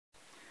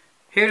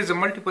Here is a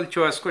multiple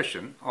choice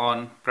question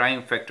on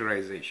prime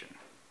factorization.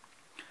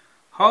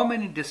 How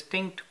many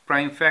distinct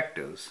prime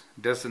factors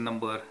does the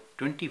number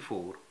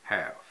 24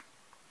 have?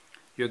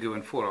 You're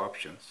given four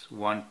options,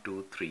 1,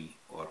 2, 3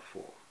 or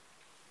 4.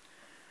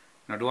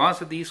 Now to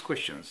answer these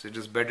questions, it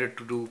is better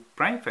to do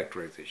prime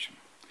factorization.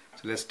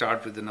 So let's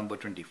start with the number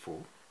 24.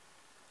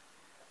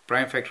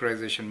 Prime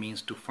factorization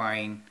means to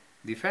find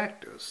the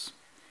factors,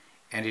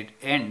 and it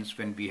ends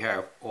when we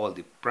have all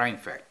the prime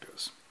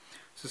factors.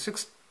 So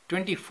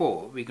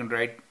 24, we can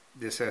write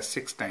this as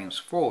 6 times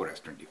 4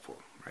 as 24,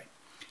 right?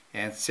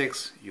 And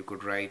 6 you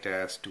could write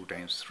as 2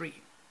 times 3.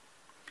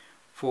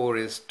 4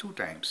 is 2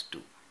 times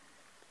 2.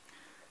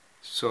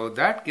 So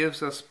that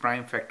gives us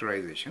prime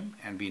factorization,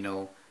 and we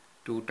know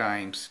 2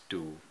 times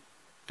 2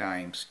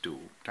 times 2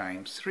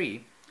 times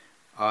 3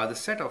 are the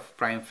set of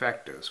prime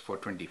factors for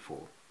 24.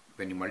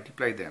 When you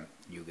multiply them,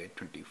 you get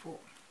 24.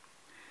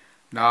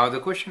 Now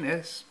the question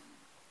is,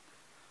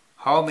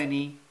 how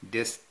many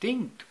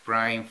distinct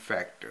prime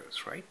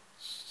factors, right?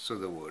 So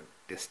the word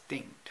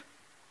distinct.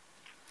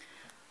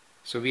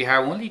 So we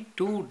have only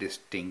two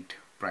distinct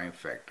prime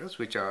factors,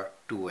 which are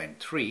 2 and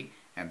 3,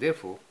 and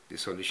therefore the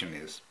solution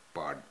is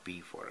part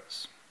B for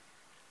us.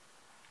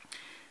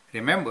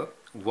 Remember,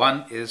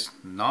 1 is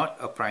not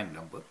a prime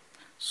number,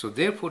 so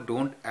therefore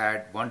don't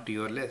add 1 to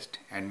your list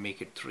and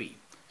make it 3.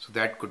 So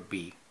that could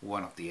be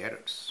one of the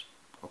errors,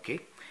 okay?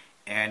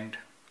 And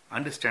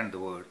understand the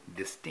word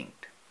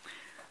distinct.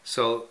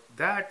 So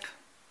that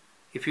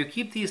if you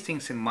keep these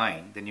things in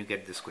mind, then you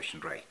get this question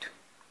right.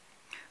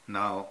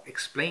 Now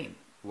explain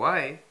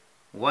why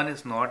 1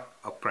 is not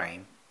a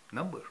prime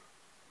number.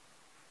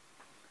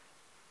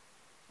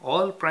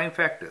 All prime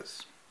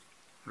factors,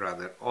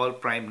 rather all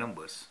prime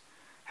numbers,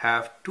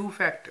 have two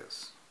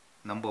factors,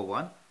 number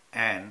 1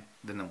 and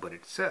the number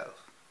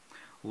itself.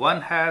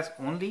 1 has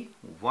only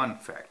one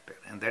factor,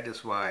 and that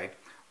is why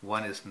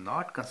 1 is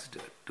not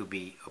considered to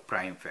be a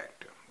prime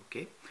factor.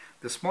 Okay,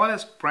 the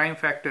smallest prime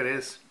factor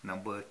is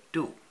number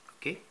 2.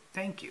 Okay,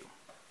 thank you.